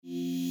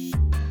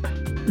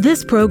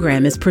This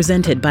program is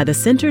presented by the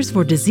Centers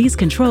for Disease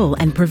Control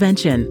and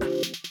Prevention.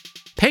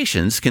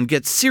 Patients can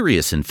get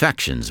serious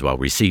infections while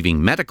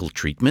receiving medical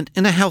treatment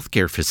in a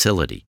healthcare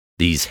facility.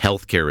 These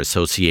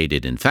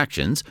healthcare-associated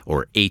infections,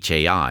 or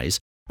HAIs,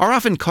 are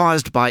often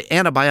caused by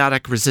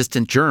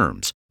antibiotic-resistant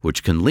germs,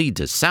 which can lead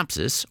to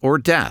sepsis or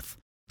death.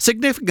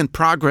 Significant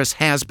progress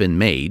has been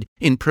made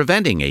in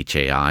preventing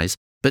HAIs,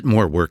 but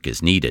more work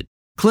is needed.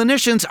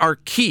 Clinicians are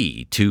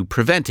key to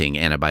preventing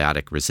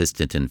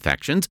antibiotic-resistant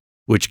infections,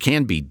 which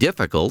can be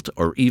difficult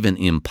or even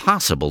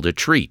impossible to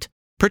treat.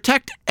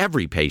 Protect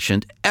every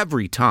patient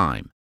every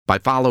time by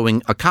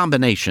following a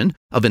combination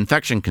of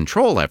infection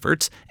control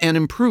efforts and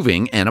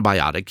improving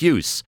antibiotic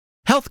use.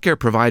 Healthcare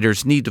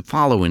providers need to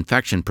follow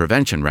infection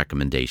prevention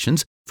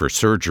recommendations for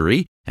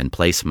surgery and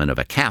placement of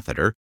a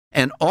catheter,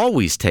 and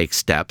always take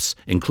steps,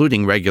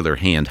 including regular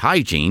hand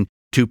hygiene,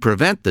 to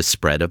prevent the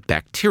spread of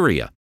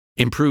bacteria.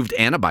 Improved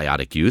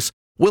antibiotic use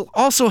will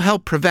also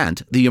help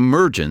prevent the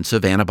emergence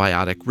of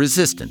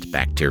antibiotic-resistant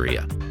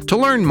bacteria. To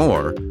learn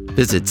more,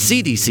 visit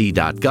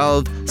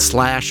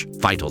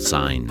cdc.gov/vital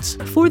signs.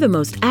 For the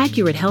most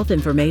accurate health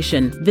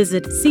information,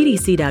 visit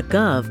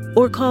cdc.gov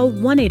or call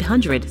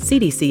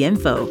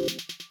 1-800-CDC-INFO.